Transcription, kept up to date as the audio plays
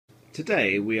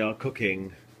Today we are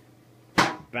cooking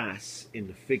bass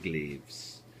in fig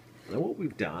leaves. Now what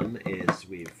we've done is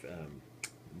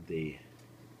the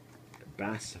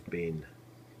bass have been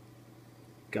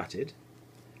gutted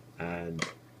and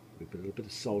we put a little bit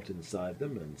of salt inside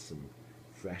them and some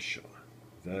fresh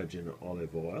virgin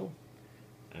olive oil,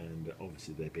 and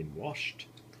obviously they've been washed,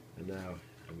 and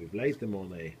we've laid them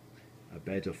on a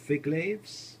bed of fig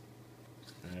leaves,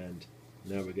 and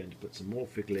now we're going to put some more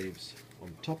fig leaves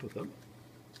on top of them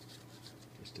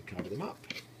just to cover them up.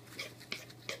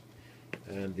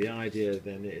 And the idea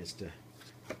then is to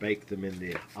bake them in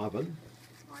the oven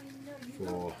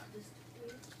for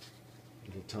a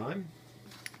little time,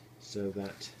 so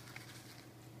that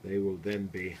they will then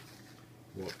be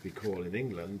what we call in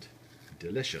England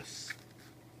delicious.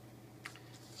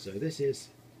 So this is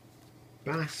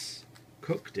bass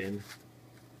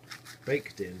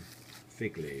baked in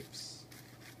fig leaves.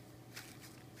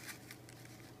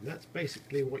 And that's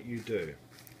basically what you do.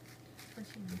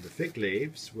 And the fig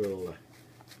leaves will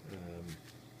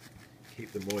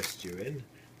keep the moisture in,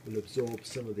 will absorb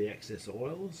some of the excess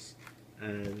oils,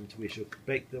 and we should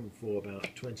bake them for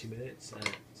about 20 minutes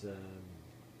at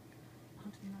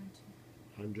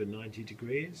 190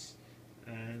 degrees,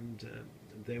 and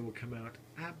they will come out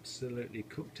absolutely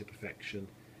cooked to perfection,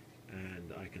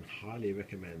 and I can highly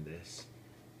recommend this.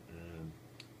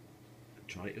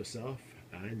 Try it yourself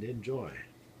and enjoy.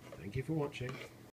 Thank you for watching.